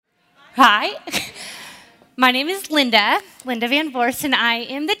Hi, my name is Linda Van Vorst, and I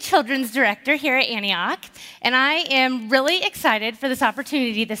am the children's director here at Antioch. And I am really excited for this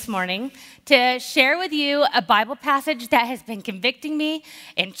opportunity this morning to share with you a Bible passage that has been convicting me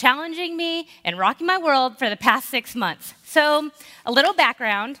and challenging me and rocking my world for the past 6 months. So, a little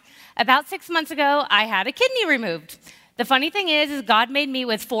background. About 6 months ago, I had a kidney removed. The funny thing is God made me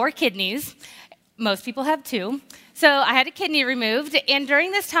with 4 kidneys. Most people have 2. So I had a kidney removed, and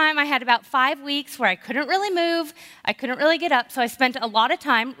during this time, I had about 5 weeks where I couldn't really move, I couldn't really get up, so I spent a lot of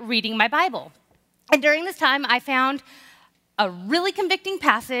time reading my Bible. And during this time, I found a really convicting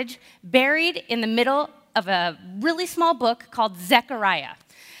passage buried in the middle of a really small book called Zechariah.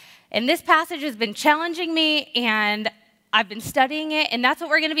 And this passage has been challenging me, and I've been studying it, and that's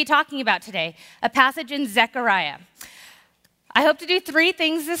what we're going to be talking about today, a passage in Zechariah. I hope to do 3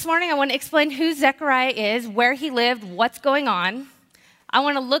 things this morning. I want to explain who Zechariah is, where he lived, what's going on. I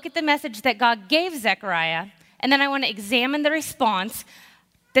want to look at the message that God gave Zechariah, and then I want to examine the response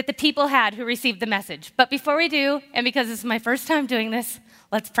that the people had who received the message. But before we do, and because this is my first time doing this,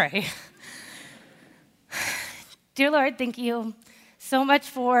 let's pray. Dear Lord, thank you so much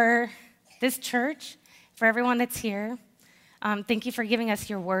for this church, for everyone that's here. Thank you for giving us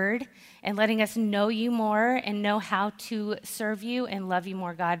your word and letting us know you more and know how to serve you and love you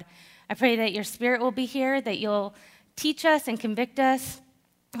more, God. I pray that your spirit will be here, that you'll teach us and convict us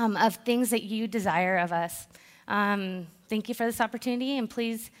of things that you desire of us. Thank you for this opportunity, and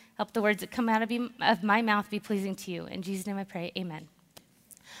please help the words that come out of my mouth be pleasing to you. In Jesus' name I pray, amen.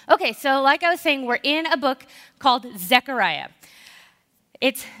 Okay, so like I was saying, we're in a book called Zechariah.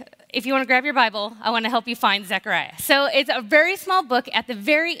 If you want to grab your Bible, I want to help you find Zechariah. So it's a very small book at the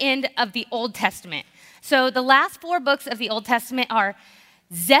very end of the Old Testament. So the last 4 books of the Old Testament are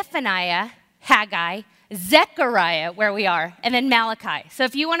Zephaniah, Haggai, Zechariah, where we are, and then Malachi. So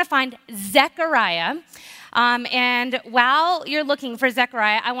if you want to find Zechariah, and while you're looking for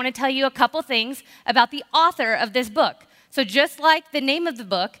Zechariah, I want to tell you a couple things about the author of this book. So just like the name of the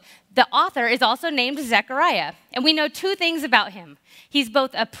book, the author is also named Zechariah, and we know 2 things about him. He's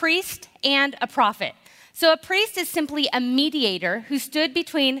both a priest and a prophet. So a priest is simply a mediator who stood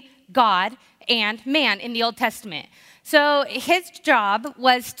between God and man in the Old Testament. So his job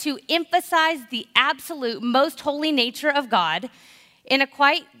was to emphasize the absolute most holy nature of God in a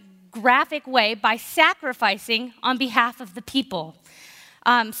quite graphic way by sacrificing on behalf of the people,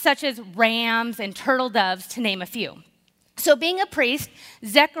 such as rams and turtle doves, to name a few. So being a priest,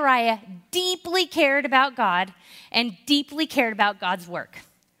 Zechariah deeply cared about God and deeply cared about God's work.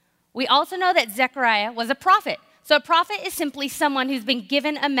 We also know that Zechariah was a prophet. So a prophet is simply someone who's been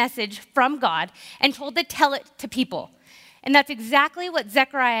given a message from God and told to tell it to people. And that's exactly what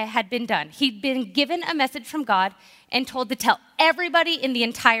Zechariah had been done. He'd been given a message from God and told to tell everybody in the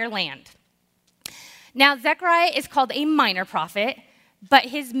entire land. Now, Zechariah is called a minor prophet, but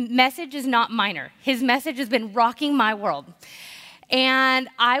his message is not minor. His message has been rocking my world. And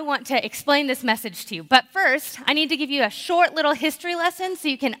I want to explain this message to you. But first, I need to give you a short little history lesson so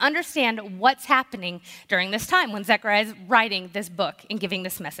you can understand what's happening during this time when Zechariah is writing this book and giving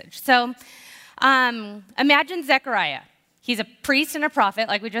this message. So imagine Zechariah. He's a priest and a prophet,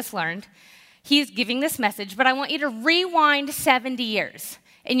 like we just learned. He's giving this message, but I want you to rewind 70 years.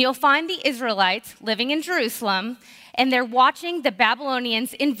 And you'll find the Israelites living in Jerusalem, and they're watching the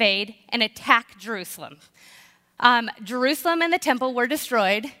Babylonians invade and attack Jerusalem. Jerusalem and the temple were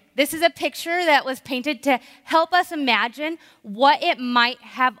destroyed. This is a picture that was painted to help us imagine what it might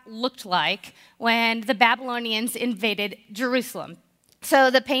have looked like when the Babylonians invaded Jerusalem.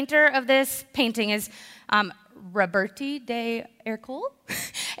 So the painter of this painting is Roberti de Ercole,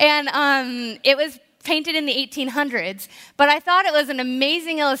 and it was painted in the 1800s, but I thought it was an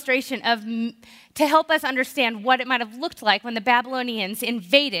amazing illustration to help us understand what it might have looked like when the Babylonians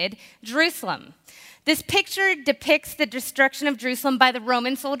invaded Jerusalem. This picture depicts the destruction of Jerusalem by the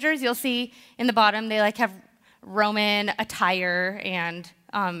Roman soldiers. You'll see in the bottom, they have Roman attire and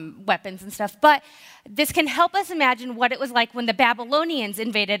weapons and stuff, but this can help us imagine what it was like when the Babylonians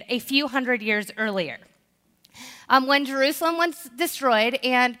invaded a few hundred years earlier. When Jerusalem was destroyed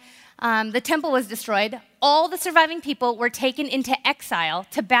and the temple was destroyed, all the surviving people were taken into exile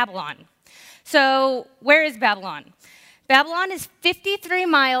to Babylon. So where is Babylon? Babylon is 53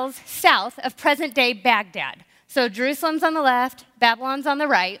 miles south of present-day Baghdad. So Jerusalem's on the left, Babylon's on the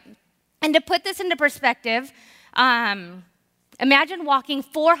right. And to put this into perspective, imagine walking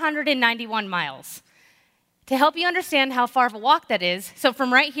 491 miles. To help you understand how far of a walk that is, so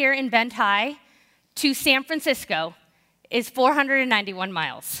from right here in Bend High to San Francisco is 491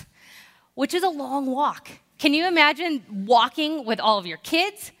 miles, which is a long walk. Can you imagine walking with all of your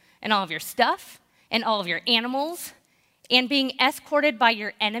kids, and all of your stuff and all of your animals and being escorted by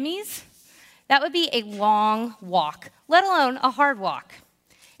your enemies, that would be a long walk, let alone a hard walk,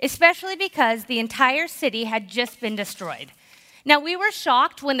 especially because the entire city had just been destroyed. Now, we were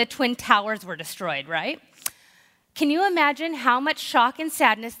shocked when the Twin Towers were destroyed, right? Can you imagine how much shock and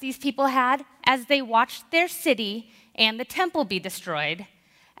sadness these people had as they watched their city and the temple be destroyed,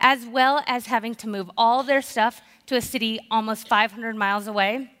 as well as having to move all their stuff to a city almost 500 miles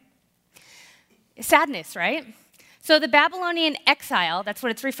away? Sadness, right? So the Babylonian exile, that's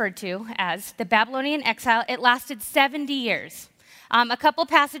what it's referred to as, the Babylonian exile, it lasted 70 years. A couple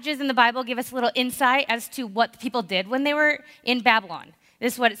passages in the Bible give us a little insight as to what the people did when they were in Babylon.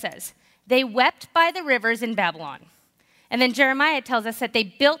 This is what it says. They wept by the rivers in Babylon. And then Jeremiah tells us that they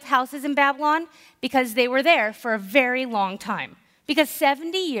built houses in Babylon because they were there for a very long time. Because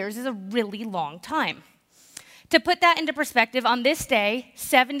 70 years is a really long time. To put that into perspective, on this day,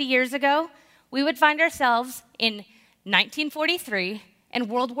 70 years ago, we would find ourselves in 1943 and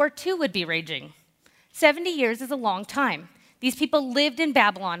World War II would be raging. 70 years is a long time. These people lived in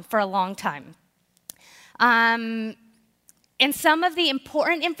Babylon for a long time. And some of the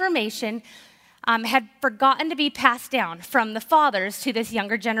important information had forgotten to be passed down from the fathers to this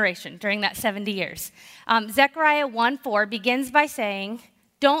younger generation during that 70 years. Zechariah 1:4 begins by saying,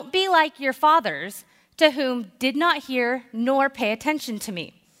 "Don't be like your fathers, to whom did not hear nor pay attention to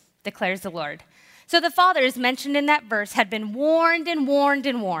me, declares the Lord." So the fathers mentioned in that verse had been warned and warned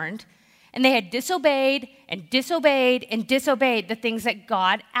and warned, and they had disobeyed and disobeyed and disobeyed the things that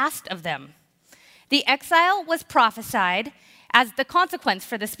God asked of them. The exile was prophesied as the consequence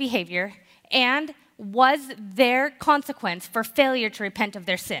for this behavior and was their consequence for failure to repent of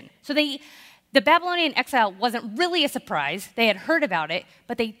their sin. So the Babylonian exile wasn't really a surprise. They had heard about it,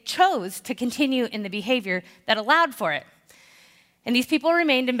 but they chose to continue in the behavior that allowed for it. And these people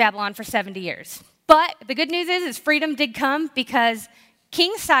remained in Babylon for 70 years. But the good news is freedom did come because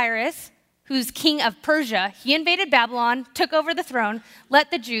King Cyrus, who's king of Persia, he invaded Babylon, took over the throne,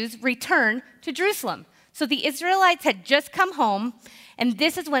 let the Jews return to Jerusalem. So the Israelites had just come home, and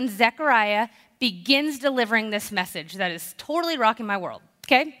this is when Zechariah begins delivering this message that is totally rocking my world,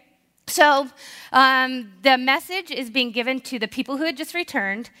 okay? So the message is being given to the people who had just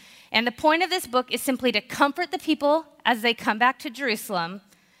returned, and the point of this book is simply to comfort the people as they come back to Jerusalem,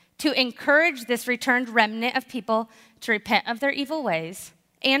 to encourage this returned remnant of people to repent of their evil ways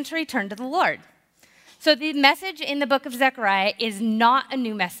and to return to the Lord. So the message in the book of Zechariah is not a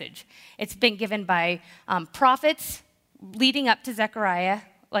new message. It's been given by prophets leading up to Zechariah,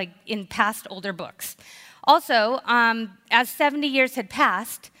 like in past older books. Also, as 70 years had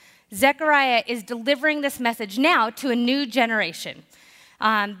passed, Zechariah is delivering this message now to a new generation.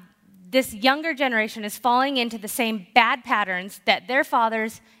 This younger generation is falling into the same bad patterns that their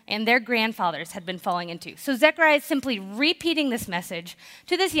fathers and their grandfathers had been falling into. So Zechariah is simply repeating this message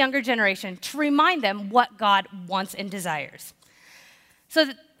to this younger generation to remind them what God wants and desires. So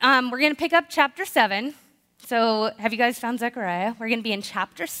we're going to pick up chapter 7. So have you guys found Zechariah? We're going to be in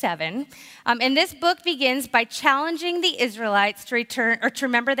chapter 7. And this book begins by challenging the Israelites to return or to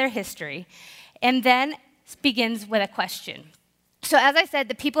remember their history, and then begins with a question. So as I said,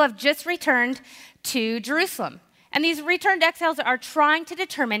 the people have just returned to Jerusalem. And these returned exiles are trying to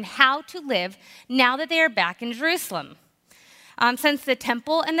determine how to live now that they are back in Jerusalem. Since the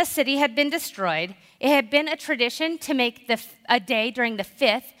temple and the city had been destroyed, it had been a tradition to make a day during the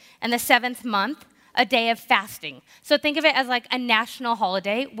 5th and the 7th month a day of fasting. So think of it as like a national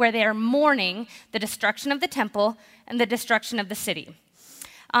holiday where they are mourning the destruction of the temple and the destruction of the city.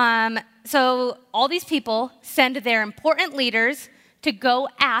 So all these people send their important leaders to go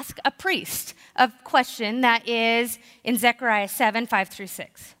ask a priest a question that is in Zechariah 7, 5 through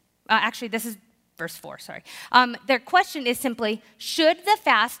 6. Actually, this is verse 4, sorry. Their question is simply, should the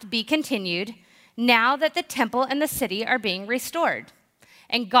fast be continued now that the temple and the city are being restored?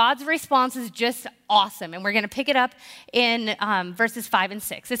 And God's response is just awesome. And we're going to pick it up in verses 5 and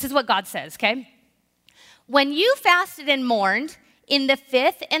 6. This is what God says, okay? When you fasted and mourned in the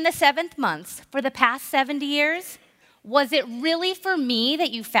 5th and the 7th months for the past 70 years, was it really for me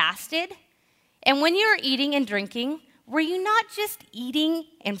that you fasted? And when you were eating and drinking, were you not just eating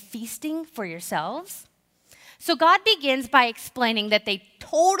and feasting for yourselves? So God begins by explaining that they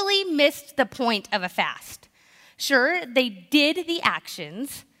totally missed the point of a fast. Sure, they did the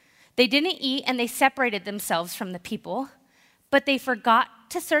actions, they didn't eat, and they separated themselves from the people, but they forgot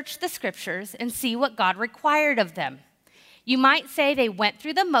to search the scriptures and see what God required of them. You might say they went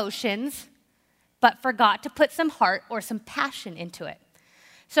through the motions, but forgot to put some heart or some passion into it.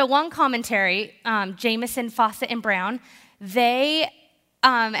 So one commentary, Jamieson, Fawcett, and Brown, they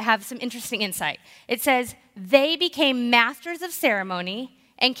have some interesting insight. It says, they became masters of ceremony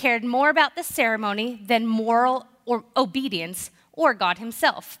and cared more about the ceremony than moral or obedience or God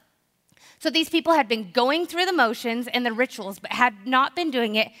himself. So these people had been going through the motions and the rituals, but had not been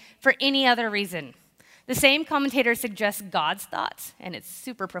doing it for any other reason. The same commentator suggests God's thoughts, and it's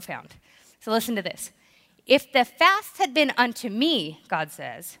super profound. So listen to this. If the fast had been unto me, God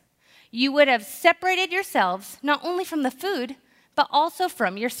says, you would have separated yourselves not only from the food, but also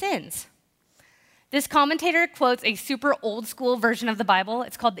from your sins. This commentator quotes a super old school version of the Bible.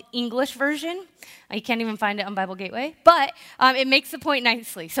 It's called the English version. You can't even find it on Bible Gateway, but it makes the point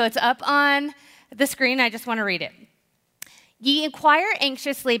nicely. So it's up on the screen. I just want to read it. Ye inquire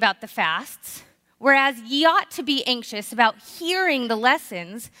anxiously about the fasts, whereas ye ought to be anxious about hearing the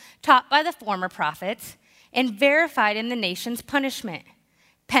lessons taught by the former prophets and verified in the nation's punishment.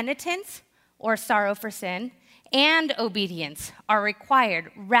 Penitence, or sorrow for sin, and obedience are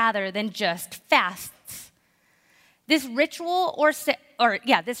required rather than just fasts. This ritual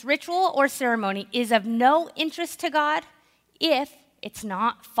or ceremony is of no interest to God if it's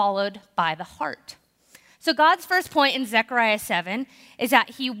not followed by the heart. So God's first point in Zechariah 7 is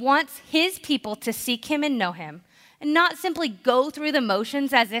that he wants his people to seek him and know him, and not simply go through the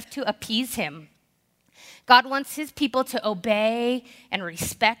motions as if to appease him. God wants his people to obey and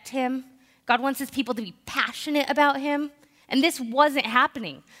respect him. God wants his people to be passionate about him. And this wasn't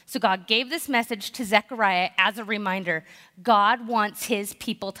happening. So God gave this message to Zechariah as a reminder. God wants his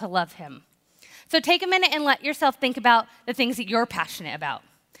people to love him. So take a minute and let yourself think about the things that you're passionate about.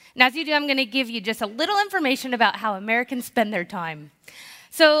 And as you do, I'm going to give you just a little information about how Americans spend their time.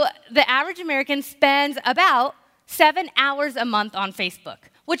 So the average American spends about 7 hours a month on Facebook,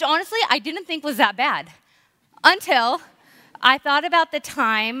 which honestly I didn't think was that bad until I thought about the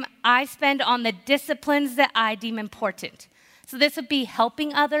time I spend on the disciplines that I deem important. So this would be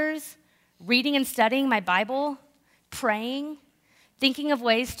helping others, reading and studying my Bible, praying, thinking of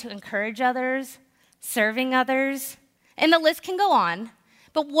ways to encourage others, serving others, and the list can go on.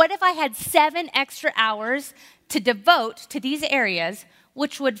 But what if I had 7 extra hours to devote to these areas,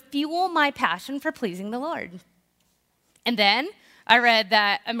 which would fuel my passion for pleasing the Lord? And then I read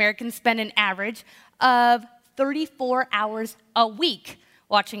that Americans spend an average of 34 hours a week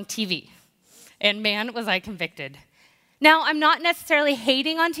watching TV. And man, was I convicted. Now, I'm not necessarily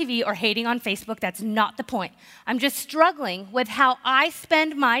hating on TV or hating on Facebook. That's not the point. I'm just struggling with how I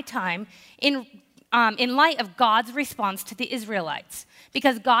spend my time in light of God's response to the Israelites.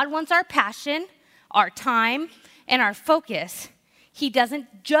 Because God wants our passion, our time, and our focus. He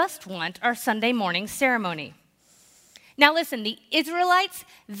doesn't just want our Sunday morning ceremony. Now listen, the Israelites,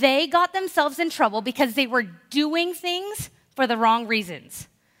 they got themselves in trouble because they were doing things for the wrong reasons.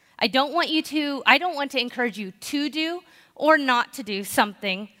 I don't want to encourage you to do or not to do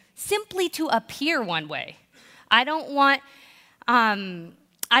something simply to appear one way. I don't want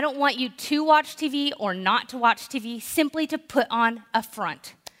you to watch TV or not to watch TV simply to put on a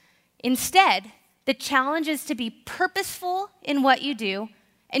front. Instead, the challenge is to be purposeful in what you do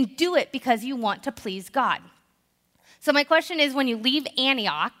and do it because you want to please God. So my question is, when you leave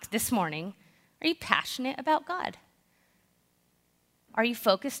Antioch this morning, are you passionate about God? Are you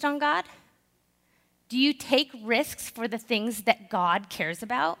focused on God? Do you take risks for the things that God cares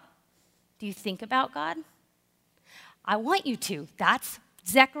about? Do you think about God? I want you to. That's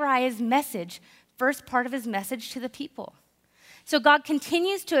Zechariah's message, first part of his message to the people. So God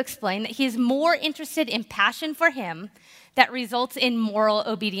continues to explain that he is more interested in passion for him that results in moral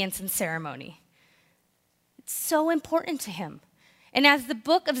obedience and ceremony. It's so important to him. And as the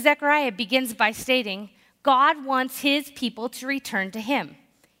book of Zechariah begins by stating, God wants his people to return to him.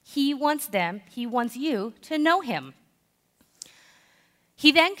 He wants you to know him.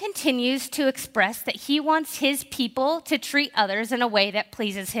 He then continues to express that he wants his people to treat others in a way that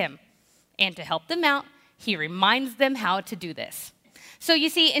pleases him. And to help them out, he reminds them how to do this. So you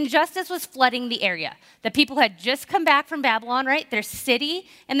see, injustice was flooding the area. The people had just come back from Babylon, right? Their city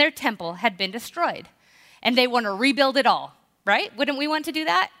and their temple had been destroyed. And they want to rebuild it all, right? Wouldn't we want to do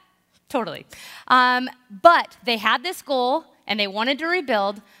that? Totally. But they had this goal, and they wanted to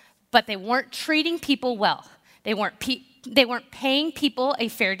rebuild, but they weren't treating people well. They weren't paying people a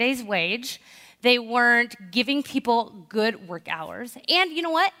fair day's wage. They weren't giving people good work hours. And you know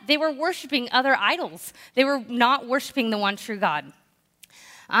what? They were worshiping other idols. They were not worshiping the one true God.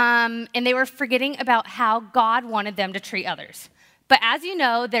 And they were forgetting about how God wanted them to treat others. But as you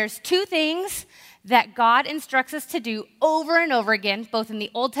know, there's 2 things that God instructs us to do over and over again, both in the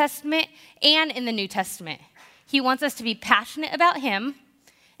Old Testament and in the New Testament. He wants us to be passionate about him,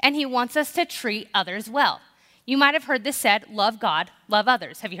 and he wants us to treat others well. You might have heard this said, love God, love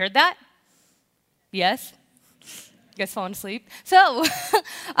others. Have you heard that? Yes? You guys falling asleep? So,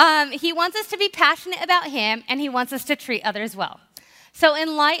 he wants us to be passionate about him, and he wants us to treat others well. So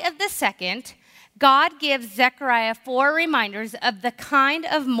in light of the second, God gives Zechariah 4 reminders of the kind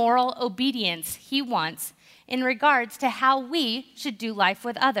of moral obedience he wants in regards to how we should do life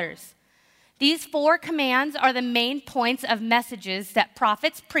with others. These 4 commands are the main points of messages that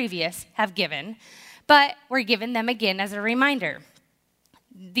prophets previous have given, but we're given them again as a reminder.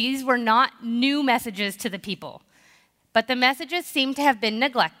 These were not new messages to the people, but the messages seem to have been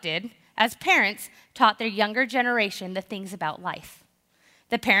neglected as parents taught their younger generation the things about life.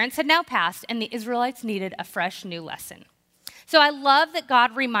 The parents had now passed, and the Israelites needed a fresh new lesson. So I love that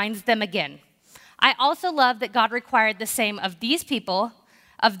God reminds them again. I also love that God required the same of these people,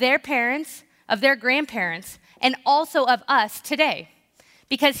 of their parents, of their grandparents, and also of us today.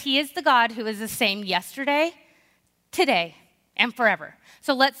 Because he is the God who is the same yesterday, today, and forever.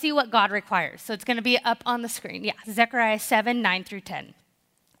 So let's see what God requires. So it's going to be up on the screen. Yeah, Zechariah 7, 9 through 10.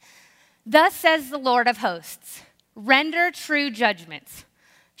 Thus says the Lord of hosts, render true judgments.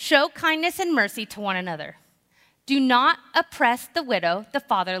 Show kindness and mercy to one another. Do not oppress the widow, the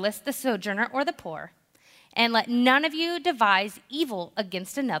fatherless, the sojourner, or the poor, and let none of you devise evil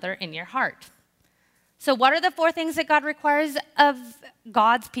against another in your heart. So what are the 4 things that God requires of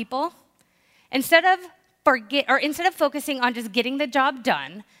God's people? Instead of focusing on just getting the job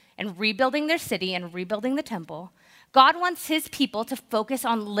done and rebuilding their city and rebuilding the temple, God wants his people to focus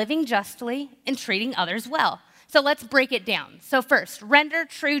on living justly and treating others well. So let's break it down. So first, render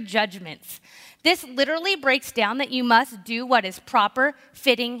true judgments. This literally breaks down that you must do what is proper,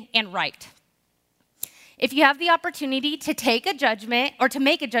 fitting, and right. If you have the opportunity to take a judgment or to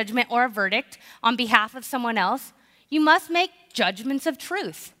make a judgment or a verdict on behalf of someone else, you must make judgments of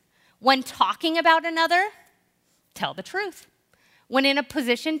truth. When talking about another, tell the truth. When in a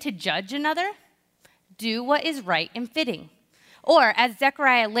position to judge another, do what is right and fitting. Or, as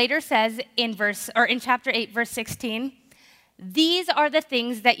Zechariah later says in chapter 8, verse 16, these are the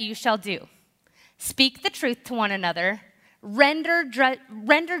things that you shall do. Speak the truth to one another, render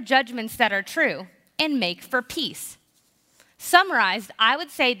judgments that are true, and make for peace. Summarized, I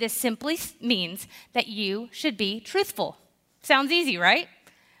would say this simply means that you should be truthful. Sounds easy, right?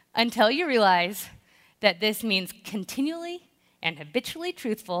 Until you realize that this means continually and habitually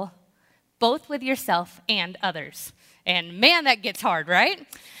truthful, both with yourself and others. And man, that gets hard, right?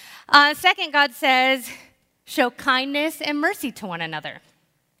 Second, God says, show kindness and mercy to one another.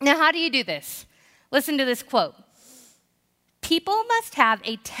 Now, how do you do this? Listen to this quote. People must have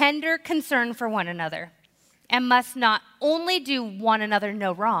a tender concern for one another and must not only do one another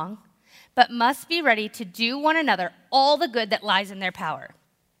no wrong, but must be ready to do one another all the good that lies in their power.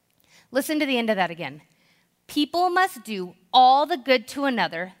 Listen to the end of that again. People must do all the good to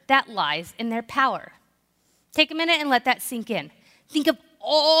another that lies in their power. Take a minute and let that sink in. Think of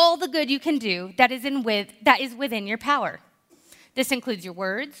all the good you can do that is within your power. This includes your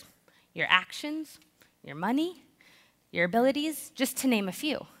words, your actions, your money, your abilities, just to name a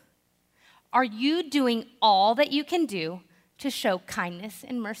few. Are you doing all that you can do to show kindness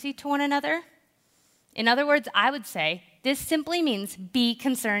and mercy to one another? In other words, I would say this simply means be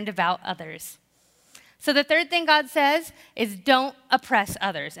concerned about others. So the third thing God says is don't oppress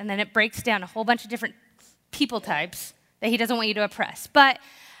others. And then it breaks down a whole bunch of different people types that he doesn't want you to oppress. But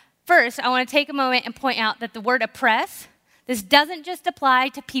first, I want to take a moment and point out that the word oppress, this doesn't just apply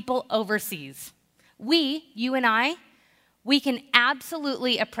to people overseas. You and I, we can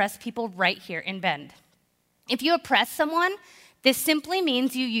absolutely oppress people right here in Bend. If you oppress someone, this simply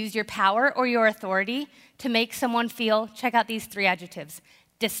means you use your power or your authority to make someone feel, check out these 3 adjectives,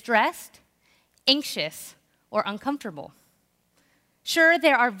 distressed, anxious, or uncomfortable. Sure,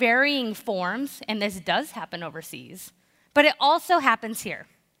 there are varying forms, and this does happen overseas, but it also happens here.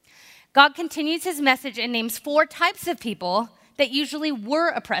 God continues his message and names 4 types of people that usually were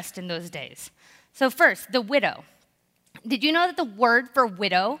oppressed in those days. So first, the widow. Did you know that the word for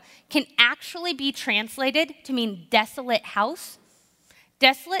widow can actually be translated to mean desolate house?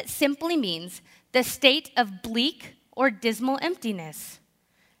 Desolate simply means the state of bleak or dismal emptiness.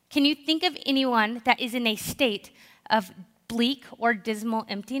 Can you think of anyone that is in a state of bleak or dismal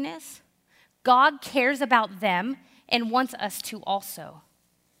emptiness? God cares about them and wants us to also.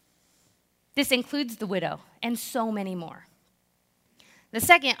 This includes the widow and so many more. The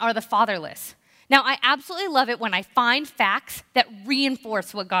second are the fatherless. Now, I absolutely love it when I find facts that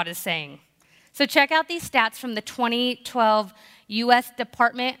reinforce what God is saying. So check out these stats from the 2012 U.S.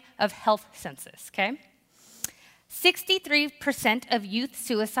 Department of Health census, okay? 63% of youth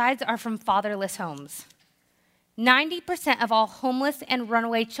suicides are from fatherless homes. 90% of all homeless and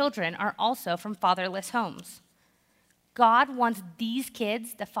runaway children are also from fatherless homes. God wants these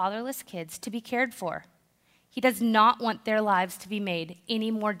kids, the fatherless kids, to be cared for. He does not want their lives to be made any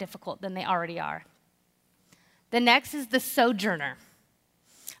more difficult than they already are. The next is the sojourner,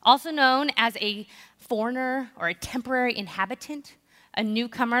 also known as a foreigner or a temporary inhabitant, a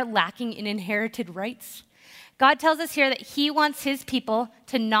newcomer lacking in inherited rights. God tells us here that he wants his people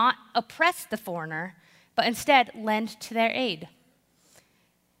to not oppress the foreigner, but instead lend to their aid.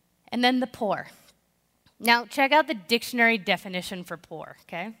 And then the poor. Now, check out the dictionary definition for poor,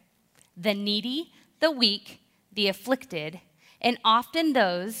 okay? The needy, the weak, the afflicted, and often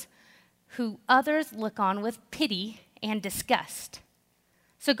those who others look on with pity and disgust.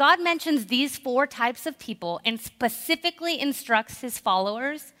 So God mentions these 4 types of people and specifically instructs his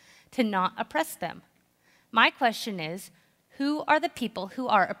followers to not oppress them. My question is, who are the people who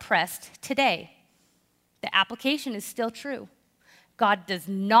are oppressed today? The application is still true. God does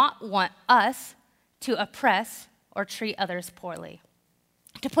not want us to oppress or treat others poorly.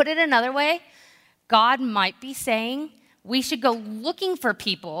 To put it another way, God might be saying we should go looking for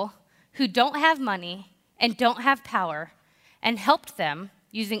people who don't have money and don't have power and help them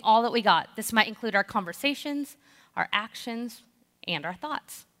using all that we got. This might include our conversations, our actions, and our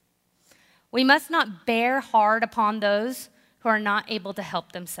thoughts. We must not bear hard upon those who are not able to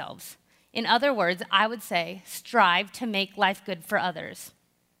help themselves. In other words, I would say, strive to make life good for others.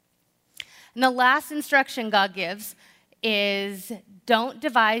 And the last instruction God gives is don't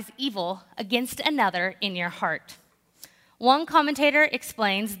devise evil against another in your heart. One commentator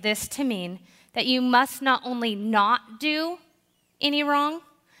explains this to mean that you must not only not do any wrong,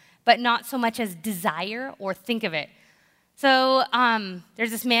 but not so much as desire or think of it. So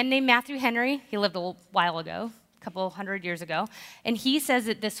there's this man named Matthew Henry. He lived a while ago, a couple hundred years ago, and he says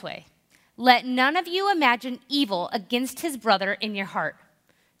it this way: let none of you imagine evil against his brother in your heart.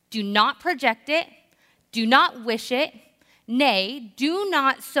 Do not project it. Do not wish it. Nay, do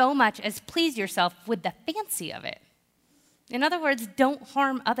not so much as please yourself with the fancy of it. In other words, don't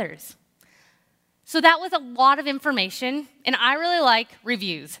harm others. So that was a lot of information, and I really like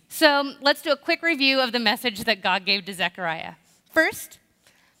reviews. So let's do a quick review of the message that God gave to Zechariah. First,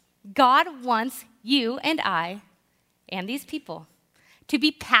 God wants you and I and these people to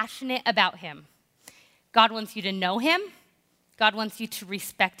be passionate about him. God wants you to know him. God wants you to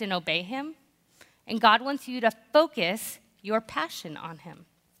respect and obey him. And God wants you to focus your passion on him.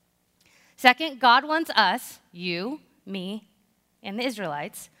 Second, God wants us, you, me, and the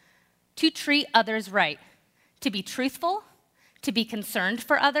Israelites, to treat others right, to be truthful, to be concerned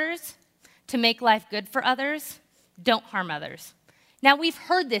for others, to make life good for others, don't harm others. Now, we've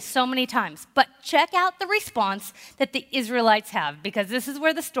heard this so many times, but check out the response that the Israelites have, because this is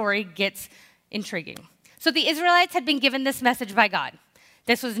where the story gets intriguing. So the Israelites had been given this message by God.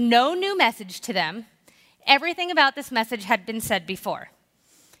 This was no new message to them. Everything about this message had been said before.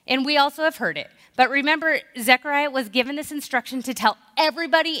 And we also have heard it. But remember, Zechariah was given this instruction to tell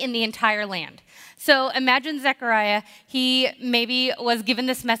everybody in the entire land. So imagine Zechariah, he maybe was given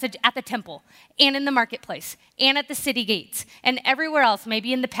this message at the temple and in the marketplace and at the city gates and everywhere else,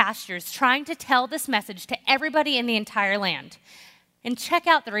 maybe in the pastures, trying to tell this message to everybody in the entire land. And check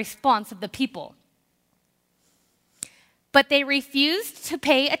out the response of the people. But they refused to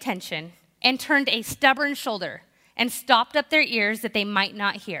pay attention and turned a stubborn shoulder and stopped up their ears that they might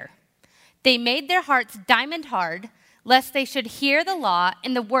not hear. They made their hearts diamond hard, lest they should hear the law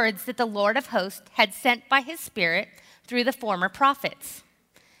and the words that the Lord of hosts had sent by his Spirit through the former prophets.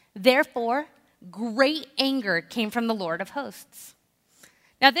 Therefore, great anger came from the Lord of hosts.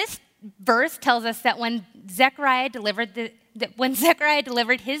 Now, this verse tells us that when Zechariah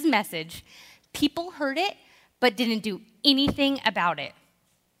delivered his message, people heard it but didn't do anything about it.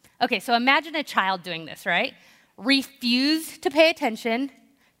 Okay, so imagine a child doing this, right? Refused to pay attention,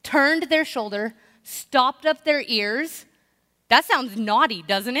 turned their shoulder, stopped up their ears. That sounds naughty,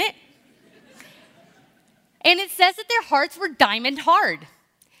 doesn't it? And it says that their hearts were diamond hard.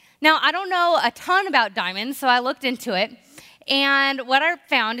 Now, I don't know a ton about diamonds, so I looked into it. And what I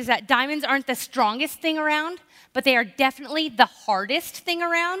found is that diamonds aren't the strongest thing around, but they are definitely the hardest thing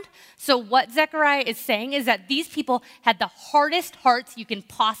around. So what Zechariah is saying is that these people had the hardest hearts you can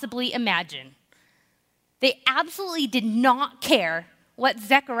possibly imagine. They absolutely did not care what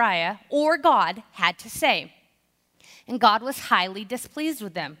Zechariah or God had to say. And God was highly displeased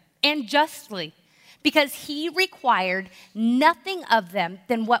with them, and justly, because he required nothing of them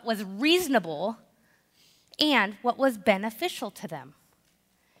than what was reasonable and what was beneficial to them.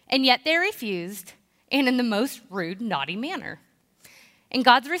 And yet they refused, and in the most rude, naughty manner. And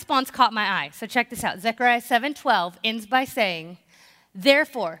God's response caught my eye. So check this out. Zechariah 7:12 ends by saying,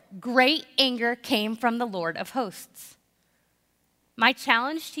 "Therefore, great anger came from the Lord of hosts." My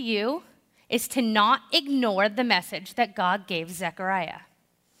challenge to you is to not ignore the message that God gave Zechariah.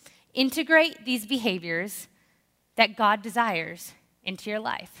 Integrate these behaviors that God desires into your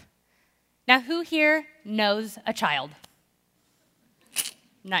life. Now, who here knows a child?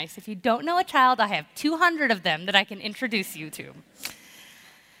 Nice. If you don't know a child, I have 200 of them that I can introduce you to.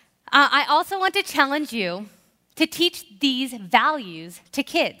 I also want to challenge you to teach these values to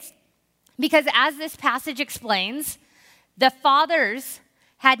kids. Because as this passage explains, the fathers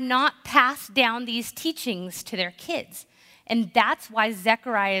had not passed down these teachings to their kids. And that's why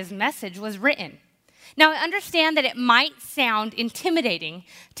Zechariah's message was written. Now, I understand that it might sound intimidating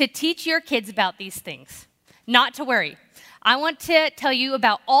to teach your kids about these things. Not to worry. I want to tell you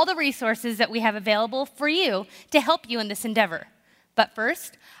about all the resources that we have available for you to help you in this endeavor. But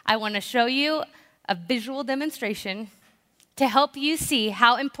first, I want to show you a visual demonstration to help you see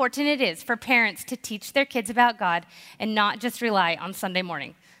how important it is for parents to teach their kids about God and not just rely on Sunday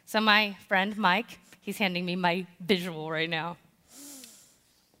morning. So my friend Mike, he's handing me my visual right now.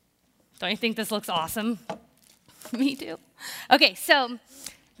 Don't you think this looks awesome? Me too. Okay, so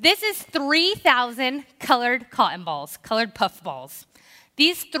this is 3,000 colored cotton balls, colored puff balls.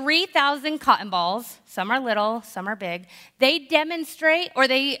 These 3,000 cotton balls, some are little, some are big, they demonstrate or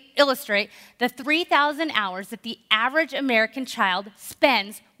they illustrate the 3,000 hours that the average American child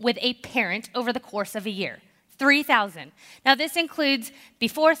spends with a parent over the course of a year. 3,000. Now, this includes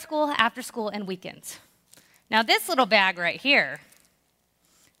before school, after school, and weekends. Now, this little bag right here,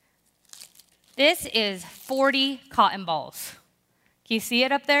 this is 40 cotton balls. Can you see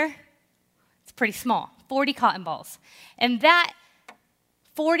it up there? It's pretty small, 40 cotton balls. And that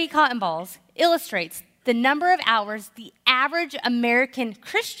 40 cotton balls illustrates the number of hours the average American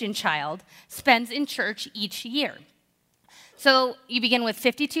Christian child spends in church each year. So you begin with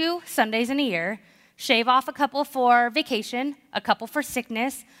 52 Sundays in a year, shave off a couple for vacation, a couple for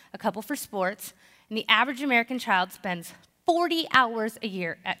sickness, a couple for sports, and the average American child spends 40 hours a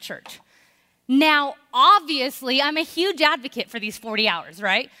year at church. Now, obviously, I'm a huge advocate for these 40 hours,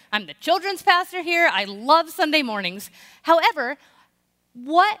 right? I'm the children's pastor here. I love Sunday mornings. However,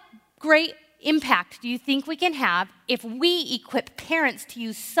 what great impact do you think we can have if we equip parents to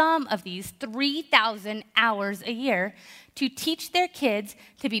use some of these 3,000 hours a year to teach their kids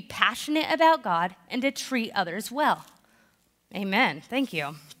to be passionate about God and to treat others well? Amen. Thank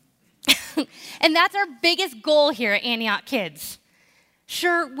you. And that's our biggest goal here at Antioch Kids.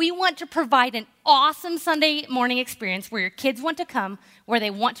 Sure, we want to provide an awesome Sunday morning experience where your kids want to come, where they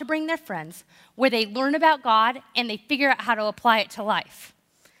want to bring their friends, where they learn about God and they figure out how to apply it to life.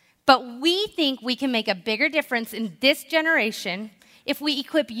 But we think we can make a bigger difference in this generation if we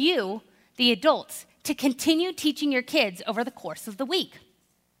equip you, the adults, to continue teaching your kids over the course of the week.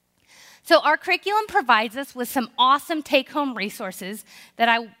 So our curriculum provides us with some awesome take-home resources that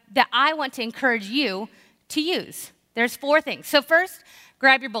I want to encourage you to use. There's 4 things. So first,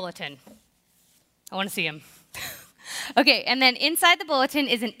 grab your bulletin. I want to see them. Okay, and then inside the bulletin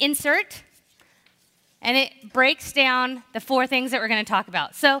is an insert, and it breaks down the 4 things that we're going to talk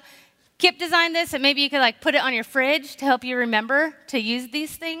about. So Kip designed this, and maybe you could put it on your fridge to help you remember to use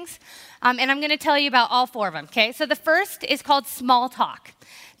these things. And I'm going to tell you about all 4 of them, okay? So the first is called small talk.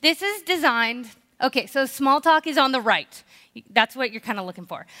 This is designed, okay, so small talk is on the right. That's what you're kind of looking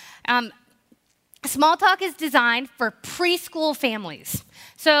for. Small talk is designed for preschool families.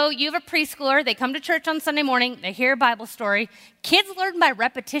 So you have a preschooler, they come to church on Sunday morning, they hear a Bible story. Kids learn by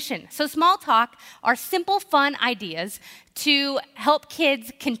repetition. So small talk are simple, fun ideas to help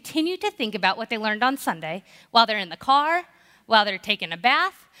kids continue to think about what they learned on Sunday while they're in the car, while they're taking a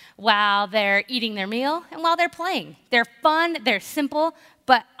bath, while they're eating their meal, and while they're playing. They're fun, they're simple,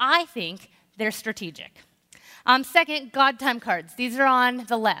 but I think they're strategic. Second, God time cards. These are on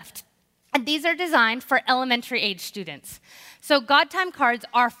the left. And these are designed for elementary age students. So God time cards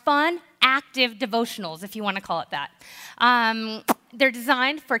are fun, active devotionals, if you want to call it that. They're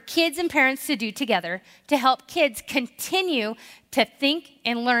designed for kids and parents to do together to help kids continue to think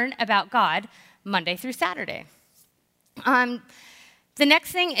and learn about God Monday through Saturday. The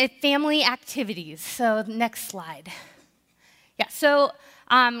next thing is family activities. So next slide. Yeah, so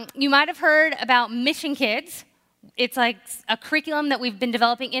you might have heard about Mission Kids. It's like a curriculum that we've been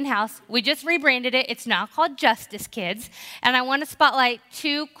developing in-house. We just rebranded it. It's now called Justice Kids. And I want to spotlight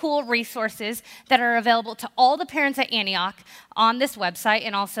 2 cool resources that are available to all the parents at Antioch on this website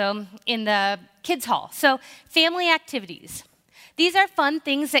and also in the kids' hall. So family activities. These are fun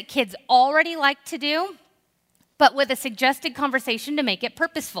things that kids already like to do, but with a suggested conversation to make it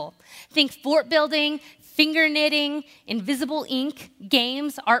purposeful. Think fort building, finger knitting, invisible ink,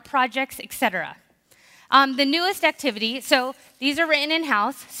 games, art projects, etc. The newest activity, so these are written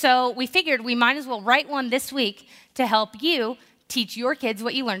in-house, so we figured we might as well write one this week to help you teach your kids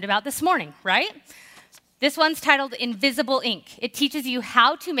what you learned about this morning, right? This one's titled Invisible Ink. It teaches you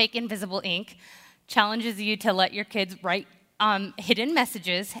how to make invisible ink, challenges you to let your kids write hidden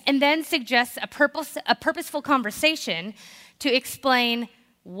messages, and then suggests a purposeful conversation to explain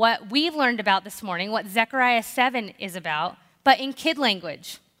what we've learned about this morning, what Zechariah 7 is about, but in kid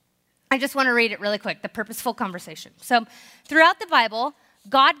language. I just want to read it really quick, the purposeful conversation. So throughout the Bible,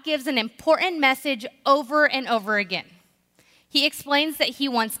 God gives an important message over and over again. He explains that he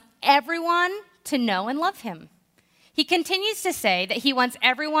wants everyone to know and love him. He continues to say that he wants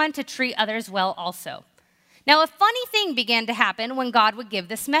everyone to treat others well also. Now, a funny thing began to happen when God would give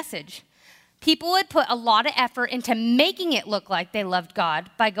this message. People would put a lot of effort into making it look like they loved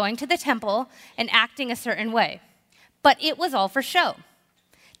God by going to the temple and acting a certain way. But it was all for show.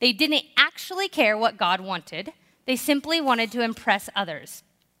 They didn't actually care what God wanted. They simply wanted to impress others.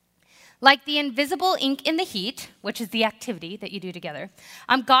 Like the invisible ink in the heat, which is the activity that you do together,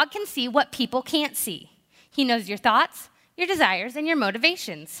 God can see what people can't see. He knows your thoughts, your desires, and your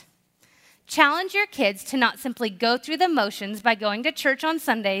motivations. Challenge your kids to not simply go through the motions by going to church on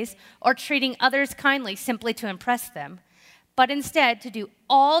Sundays or treating others kindly simply to impress them, but instead to do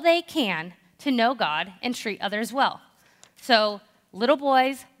all they can to know God and treat others well. So, little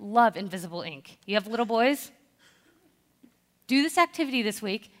boys love invisible ink. You have little boys? Do this activity this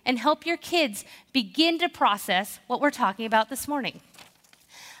week and help your kids begin to process what we're talking about this morning.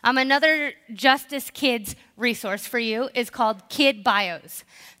 Another Justice Kids resource for you is called Kid Bios.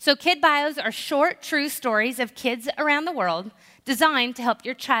 So Kid Bios are short, true stories of kids around the world designed to help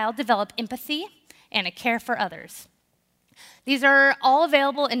your child develop empathy and a care for others. These are all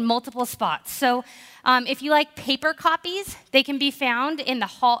available in multiple spots. So if you like paper copies, they can be found in the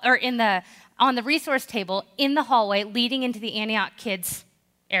hall or on the resource table in the hallway leading into the Antioch Kids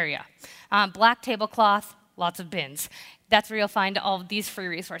area. Black tablecloth, lots of bins. That's where you'll find all of these free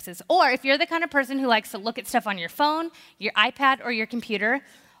resources. Or if you're the kind of person who likes to look at stuff on your phone, your iPad, or your computer,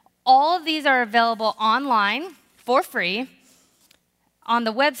 all of these are available online for free on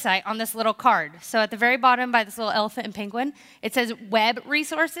the website on this little card. So at the very bottom by this little elephant and penguin, it says web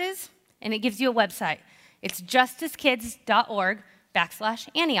resources, and it gives you a website. It's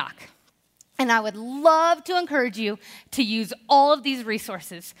justicekids.org/Antioch. And I would love to encourage you to use all of these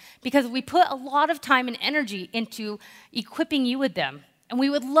resources because we put a lot of time and energy into equipping you with them, and we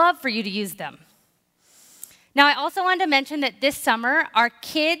would love for you to use them. Now, I also wanted to mention that this summer, our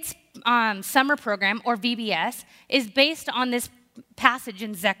kids' summer program, or VBS, is based on this passage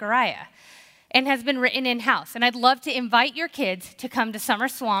in Zechariah and has been written in-house. And I'd love to invite your kids to come to Summer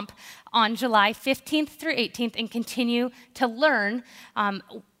Swamp on July 15th through 18th and continue to learn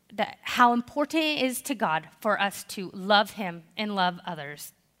how important it is to God for us to love him and love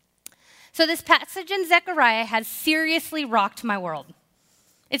others. So this passage in Zechariah has seriously rocked my world.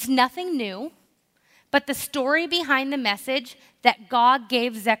 It's nothing new, but the story behind the message that God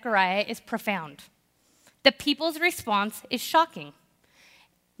gave Zechariah is profound. The people's response is shocking.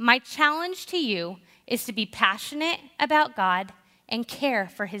 My challenge to you is to be passionate about God and care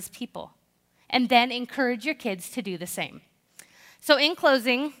for his people, and then encourage your kids to do the same. So in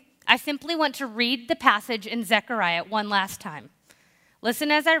closing, I simply want to read the passage in Zechariah one last time. Listen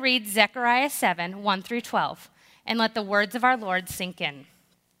as I read Zechariah 7, 1 through 12, and let the words of our Lord sink in.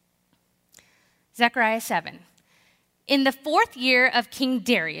 Zechariah 7. In the 4th year of King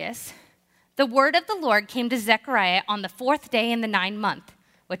Darius, the word of the Lord came to Zechariah on the 4th day in the 9th month,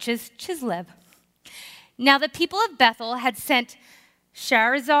 which is Chislev. Now the people of Bethel had sent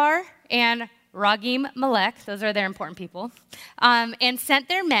Sharezer and Ragim Melech, those are their important people, and sent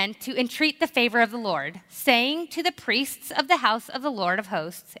their men to entreat the favor of the Lord, saying to the priests of the house of the Lord of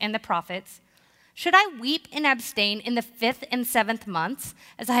hosts and the prophets, should I weep and abstain in the 5th and 7th months,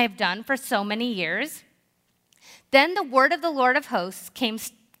 as I have done for so many years? Then the word of the Lord of hosts came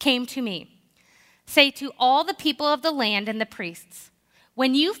to me. Say to all the people of the land and the priests,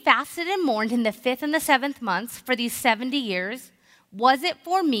 when you fasted and mourned in the 5th and the 7th months for these 70 years, was it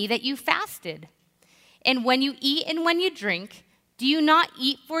for me that you fasted? And when you eat and when you drink, do you not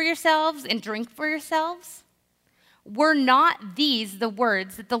eat for yourselves and drink for yourselves? Were not these the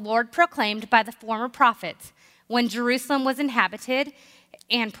words that the Lord proclaimed by the former prophets when Jerusalem was inhabited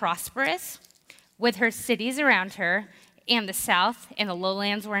and prosperous, with her cities around her, and the south and the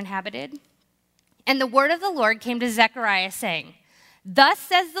lowlands were inhabited? And the word of the Lord came to Zechariah, saying, thus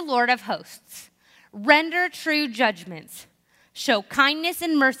says the Lord of hosts, Render true judgments. Show kindness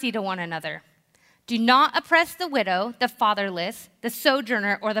and mercy to one another. Do not oppress the widow, the fatherless, the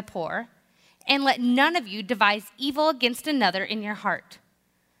sojourner, or the poor, and let none of you devise evil against another in your heart.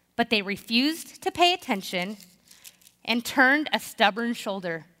 But they refused to pay attention and turned a stubborn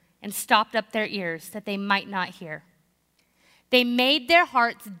shoulder and stopped up their ears that they might not hear. They made their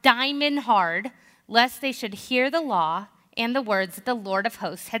hearts diamond hard, lest they should hear the law and the words that the Lord of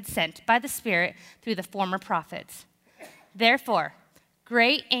hosts had sent by the Spirit through the former prophets. Therefore,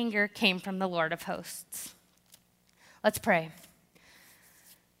 great anger came from the Lord of hosts. Let's pray.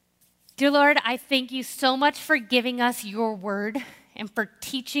 Dear Lord, I thank you so much for giving us your word and for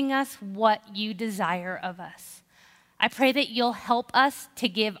teaching us what you desire of us. I pray that you'll help us to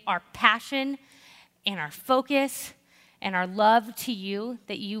give our passion and our focus and our love to you,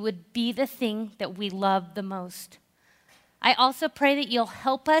 that you would be the thing that we love the most. I also pray that you'll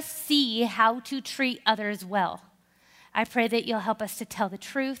help us see how to treat others well. I pray that you'll help us to tell the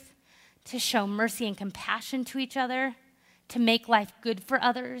truth, to show mercy and compassion to each other, to make life good for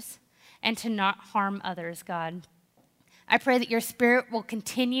others, and to not harm others, God. I pray that your Spirit will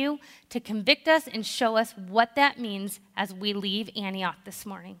continue to convict us and show us what that means as we leave Antioch this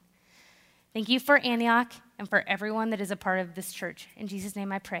morning. Thank you for Antioch and for everyone that is a part of this church. In Jesus'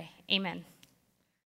 name I pray, amen.